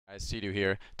Guys, Cdew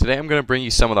here. Today I'm going to bring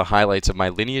you some of the highlights of my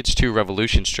Lineage 2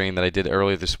 Revolution stream that I did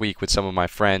earlier this week with some of my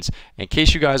friends. In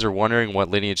case you guys are wondering what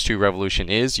Lineage 2 Revolution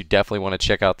is, you definitely want to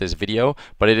check out this video,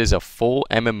 but it is a full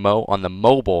MMO on the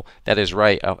mobile. That is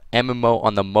right, a MMO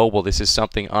on the mobile. This is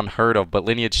something unheard of, but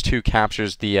Lineage 2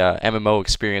 captures the MMO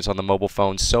experience on the mobile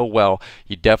phone so well.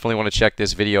 You definitely want to check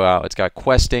this video out. It's got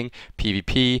questing,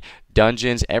 PvP,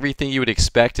 dungeons, everything you would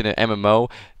expect in an MMO.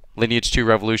 Lineage 2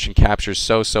 Revolution captures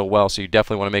so well, so you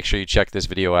definitely want to make sure you check this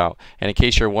video out. And in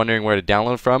case you're wondering where to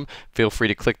download from, feel free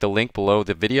to click the link below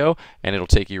the video and it'll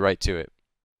take you right to it.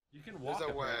 You can walk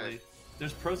apparently.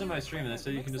 There's pros in my stream and they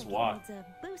said you can just walk.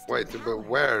 Wait, but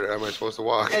where am I supposed to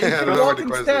walk? Yeah, I don't know what the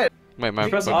question. Wait, my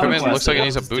equipment looks like it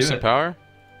needs a boost in power?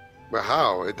 But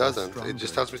how? It doesn't. It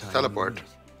just tells me to teleport.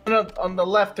 On the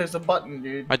left, there's a button,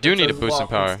 dude. I do need a boost in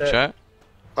power, chat.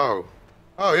 Oh.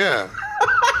 Oh, yeah.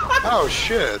 Oh,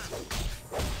 shit.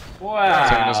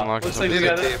 Wow. Looks like we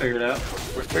got that figured out.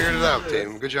 We figured it out,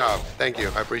 team. Good job. Thank you.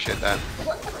 I appreciate that.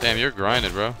 Damn, you're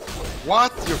grinding, bro.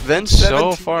 What? You're been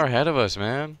so far ahead of us,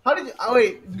 man. How did you? Oh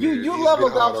wait, you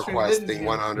leveled up stream, didn't you?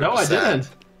 100%. No, I didn't.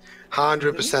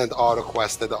 100% auto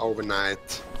quested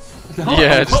overnight. No,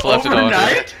 Yeah, I just left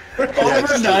overnight?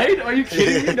 Overnight? Are you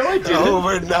kidding me? No, I didn't.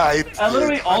 Overnight. I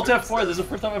literally Alt F4. This is the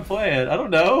first time I'm playing it. I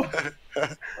don't know.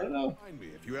 I don't know.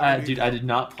 Dude, I did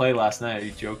not play last night. Are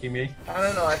you joking me? I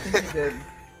don't know. I think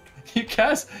you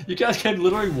did. You guys can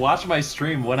literally watch my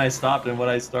stream when I stopped and when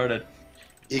I started.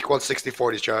 Equal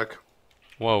 60-40, Chuck.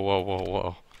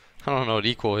 Whoa. I don't know what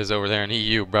equal is over there in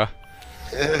EU, bruh.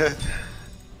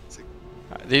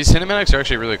 These cinematics are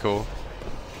actually really cool.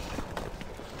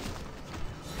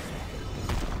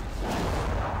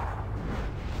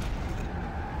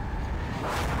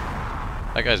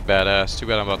 That guy's badass. Too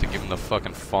bad I'm about to give him the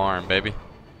fucking farm, baby.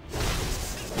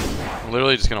 I'm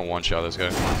literally just gonna one-shot this guy.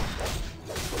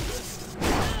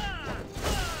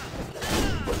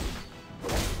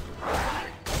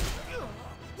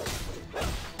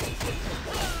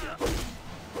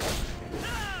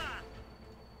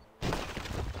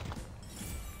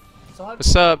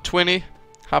 What's up, Twinny?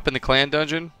 Hop in the clan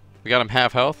dungeon. We got him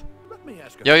half health.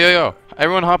 Yo.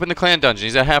 Everyone hop in the clan dungeon.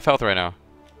 He's at half health right now.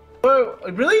 Oh,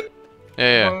 really?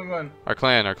 Yeah. Our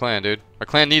clan, dude. Our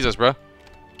clan needs us, bro.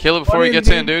 Kill it before he gets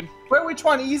in, dude. Wait, which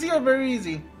one? Easy or very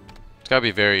easy? It's gotta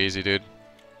be very easy, dude.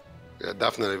 Yeah,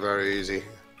 definitely very easy.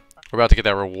 We're about to get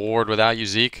that reward without you,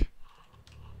 Zeke.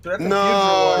 Dude,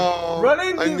 No!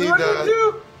 Running, I need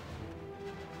that.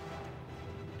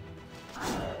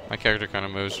 My character kind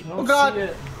of moves. Oh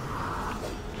god!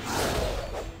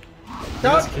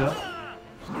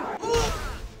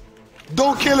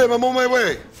 Don't kill him, I'm on my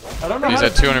way. I don't know. He's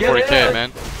at 240k,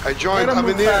 man. I joined, I'm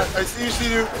in here. I see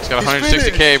you. He's got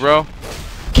 160k, bro.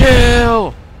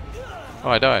 Kill! Oh,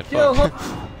 I died. Fuck.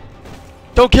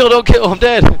 Don't kill, I'm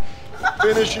dead.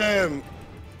 Finish him.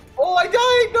 Oh, I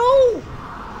died, no!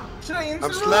 Should I instant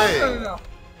I'm slaying. No.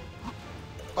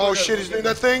 Oh shit, he's doing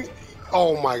that thing?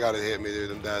 Oh my god, it hit me,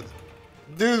 dude, I'm dead.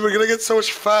 Dude, we're gonna get so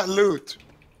much fat loot.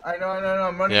 I know,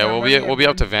 I'm running. Yeah, we'll be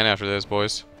up to Van after this,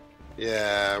 boys.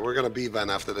 Yeah, we're gonna be Van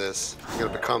after this. We're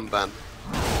gonna become Van.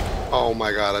 Oh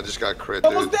my god, I just got crit,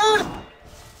 dude. Almost dead!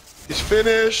 He's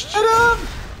finished! Get him!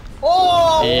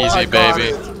 Oh! Easy,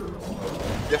 baby.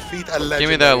 Defeat a legendary. Give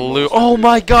me that loot. Oh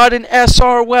my god, an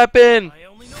SR weapon!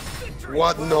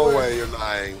 What? No way, you're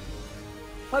lying.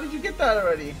 How did you get that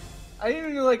already? I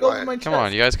didn't even like open my chest. Come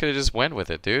on, you guys could have just went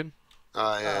with it, dude.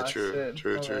 Ah, yeah, shit.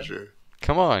 true.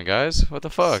 Come on, guys. What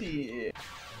the fuck? Shit.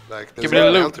 Like, Give me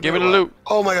the loot. Give me the loot.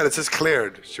 Oh my god, it says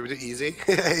cleared. Should we do easy?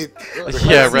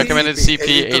 Yeah, recommended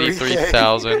CP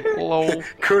 83,000. Lol.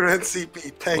 Current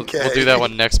CP 10k. We'll do that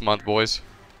one next month, boys.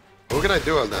 What can I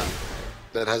do on that?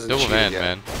 That hasn't Double cheated Van, yet.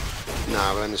 man.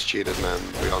 Nah, Van is cheated, man.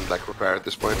 We're on like repair at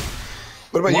this point.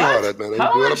 What about you, Audit, man?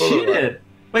 How am I cheated?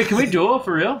 Wait, can we duel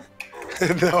for real?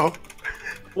 No.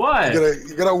 Why?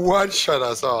 You're gonna one-shot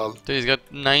us all. Dude, he's got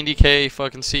 90k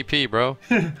fucking CP, bro.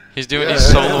 He's doing. Yeah,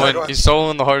 He's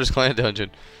soloing the hardest clan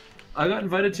dungeon. I got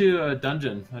invited to a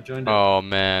dungeon. I joined it. Oh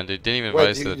man, dude, didn't even invite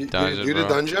us to the dungeon, you bro. the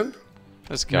dungeon?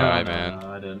 This guy, No, man.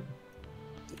 I didn't.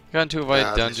 Got into a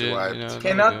invite dungeon. You know,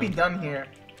 Cannot be done here.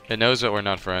 It knows that we're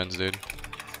not friends, dude.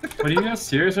 What, are you guys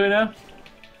serious right now?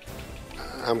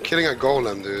 I'm killing a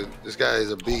golem, dude. This guy is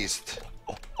a beast.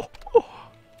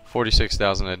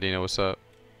 46,000 Adina, what's up?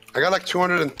 I got like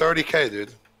 230k, dude.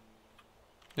 You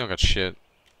don't got shit.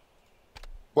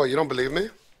 What, you don't believe me?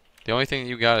 The only thing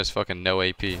you got is fucking no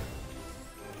AP.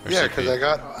 Yeah, because I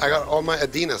got all my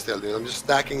Adina still, dude. I'm just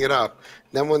stacking it up.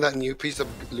 Then when that new piece of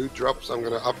loot drops, I'm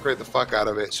gonna upgrade the fuck out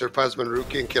of it. Surpass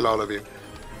Venruki and kill all of you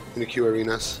in the Q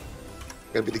arenas.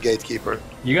 Gonna be the gatekeeper.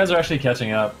 You guys are actually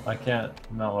catching up. I'm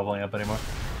not leveling up anymore.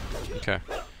 Okay.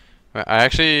 I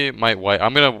actually might wipe.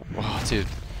 I'm gonna. Oh, dude.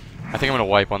 I think I'm gonna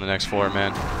wipe on the next floor,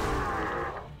 man.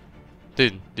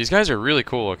 Dude, these guys are really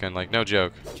cool looking. Like, no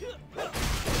joke.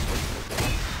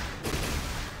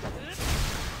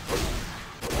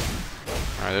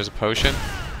 Alright, there's a potion.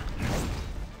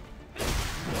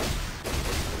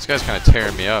 This guy's kind of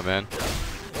tearing me up, man.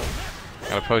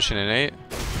 Got a potion in 8.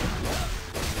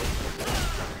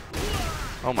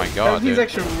 Oh my god, He's dude.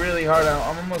 actually really hard.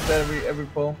 I'm almost at every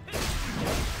pull.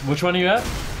 Which one are you at?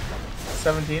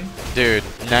 17. Dude,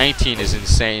 19 is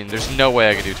insane. There's no way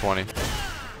I can do 20.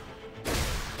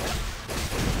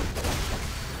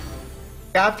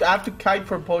 I have to kite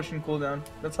for potion cooldown.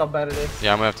 That's how bad it is.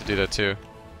 Yeah, I'm gonna have to do that too.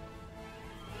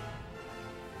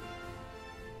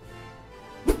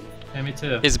 Yeah, me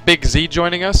too. Is Big Z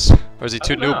joining us? Or is he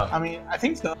too I don't know. noob? I mean, I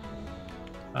think so.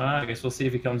 I guess we'll see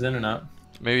if he comes in or not.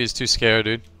 Maybe he's too scared,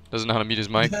 dude. Doesn't know how to mute his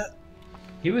mic.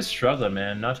 He was struggling,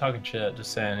 man. Not talking shit.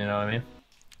 Just saying, you know what I mean?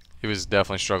 He was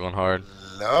definitely struggling hard.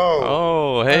 No.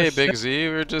 Oh, hey, Oh, Big Z.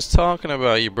 We were just talking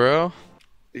about you, bro.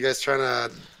 You guys trying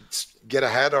to get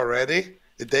ahead already?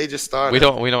 The day just started.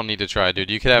 We don't need to try, dude.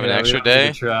 You could have an Yeah, we extra don't need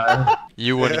day. to try.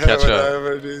 You wouldn't catch up.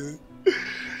 Whatever, dude.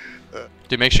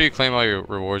 Dude, make sure you claim all your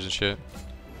rewards and shit.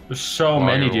 There's so Wow,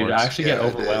 many, your dude. rewards. I actually get Yeah,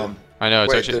 overwhelmed. I know,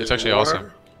 it's Wait, actually there's actually more?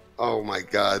 awesome. Oh my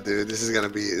god, dude, this is gonna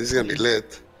be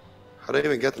lit. How do I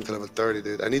even get them to level 30,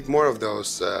 dude? I need more of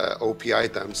those OP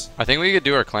items. I think we could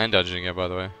do our clan dungeon again, by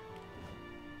the way.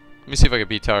 Let me see if I can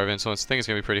beat Tower of Insolence. I think it's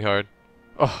gonna be pretty hard.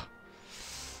 Oh.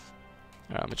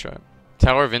 Alright, let me try it.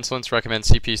 Tower of Insolence recommends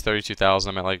CP's 32,000.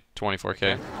 I'm at like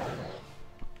 24k.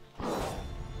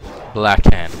 Black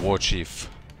Hand, War Chief.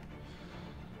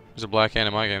 There's a Black Hand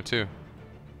in my game too.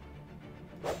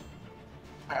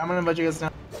 I'm gonna invite you guys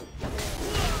down.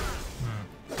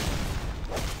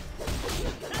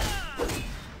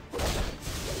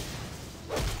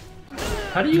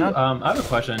 How do you, I have a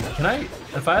question. Can I,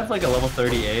 if I have like a level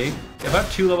 30A, if I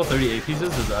have 2 level 30A pieces,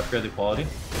 does it upgrade the quality?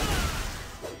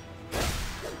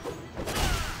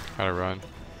 Gotta run.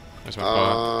 There's my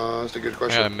bot. That's a good I got a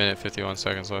question. minute 51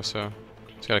 seconds left, so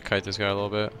just gotta kite this guy a little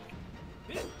bit.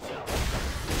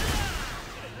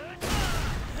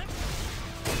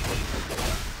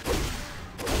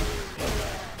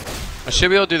 I should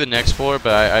be able to do the next floor,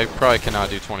 but I probably cannot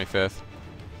do 25th.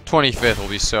 25th will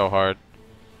be so hard.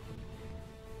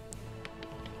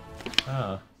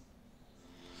 Oh.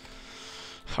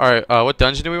 Alright, what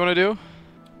dungeon do we want to do?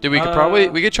 Dude, we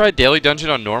could we could try daily dungeon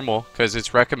on normal, because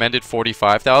it's recommended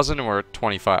 45,000 and we're at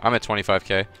 25. I'm at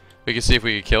 25k. We can see if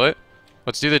we can kill it.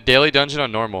 Let's do the daily dungeon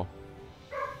on normal.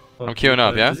 I'm queuing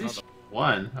up, yeah?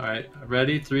 One. Alright.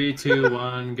 Ready? 3, 2,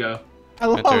 1, go. I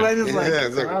love Enter. that. It's like, Yeah,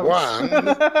 it's like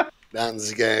ouch. one.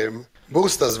 Dance game.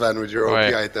 Boost us, Van, with your OP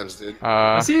Wait. items, dude.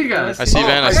 I see you guys. I see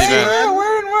Van, I I see see Van. Van. Yeah,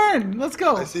 we're in. Let's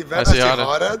go. I see Van. I I see see Hotted.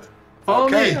 Hotted. Follow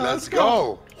Okay, me. let's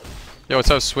go. Yo,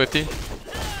 what's up, Swifty?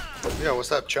 Yeah,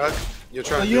 what's up, Chuck? You're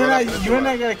So trying you to and do it you and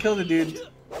I gotta kill the dude,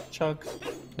 Chuck.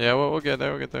 Yeah, we'll get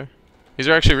there, we'll get there. These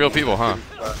are actually real people, huh?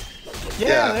 Yeah,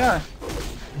 Yeah. they are.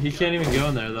 He can't even go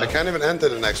in there, though. I can't even enter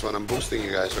the next one. I'm boosting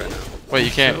you guys right now. Wait,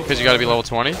 you can't, because you gotta be level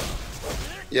 20?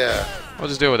 Yeah. We'll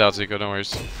just do it without Zico, don't worry.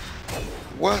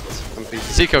 What? I'm piecing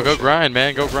Zico, go bullshit. grind,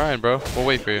 man. Go grind, bro. We'll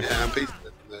wait for you. Yeah, I'm piecing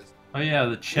it. Oh, yeah,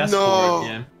 the chessboard No.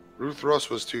 game. Ruth Ross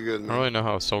was too good, I don't man. really know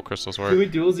how soul crystals Do work. we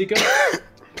duel, Zico?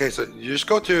 Okay, so you just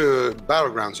go to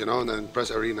Battlegrounds, you know, and then press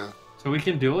Arena. So we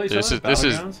can duel each This other? is- this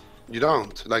is- Battlegrounds? You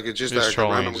don't. Like, it's just He's like a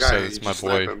trolling, random he just guy. said You it's my just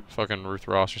snipe boy, him. fucking Ruth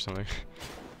Ross or something.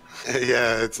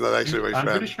 Yeah, it's not actually my I'm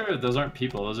friend. pretty sure those aren't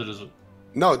people. Those are just...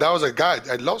 No, that was a guy.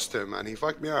 I lost him, and he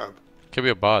fucked me up. Could be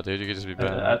a bot, dude. You could just be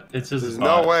bad. it's just There's a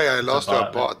bot. no way I It's lost to a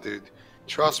man. bot, dude.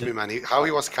 Trust me, man. How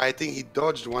he was kiting, he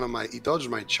dodged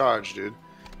my charge, dude.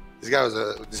 This guy was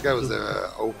a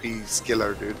OP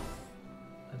skiller, dude.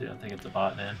 I don't think it's a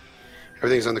bot, man.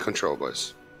 Everything's under control,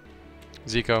 boys.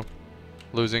 Zico,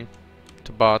 losing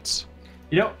to bots.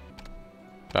 You know,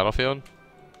 Battlefield?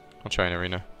 I'll try an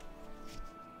arena.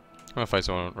 I'm gonna fight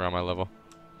someone around my level.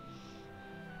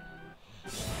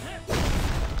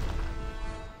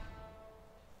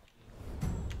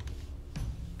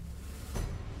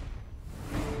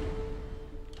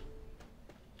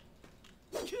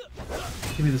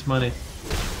 give me this money.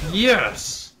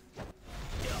 Yes!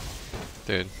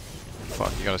 Dude.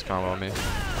 Fuck, you got his combo on me.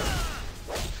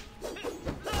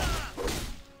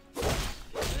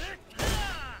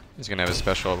 He's gonna have his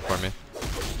special before me.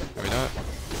 Maybe not.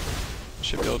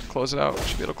 Should be able to close it out.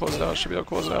 Should be able to close it out. Should be able to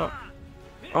close it out.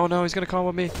 Oh no, he's gonna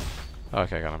combo me.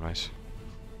 Okay, got him, nice.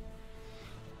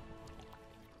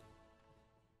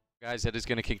 Guys, that is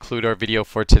going to conclude our video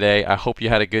for today. I hope you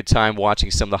had a good time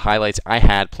watching some of the highlights I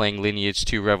had playing Lineage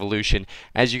 2 Revolution.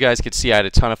 As you guys could see, I had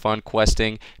a ton of fun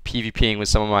questing, PvPing with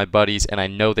some of my buddies, and I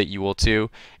know that you will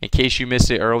too. In case you missed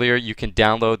it earlier, you can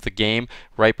download the game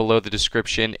right below the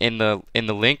description in the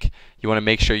link. You want to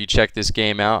make sure you check this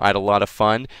game out. I had a lot of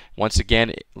fun. Once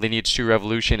again, Lineage 2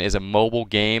 Revolution is a mobile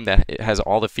game that it has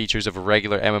all the features of a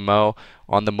regular MMO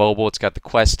on the mobile. It's got the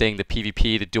questing, the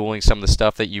PvP, the dueling, some of the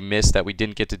stuff that you missed that we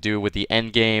didn't get to do with the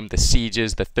end game, the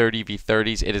sieges, the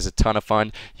 30v30s. It is a ton of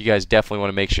fun. You guys definitely want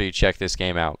to make sure you check this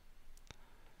game out.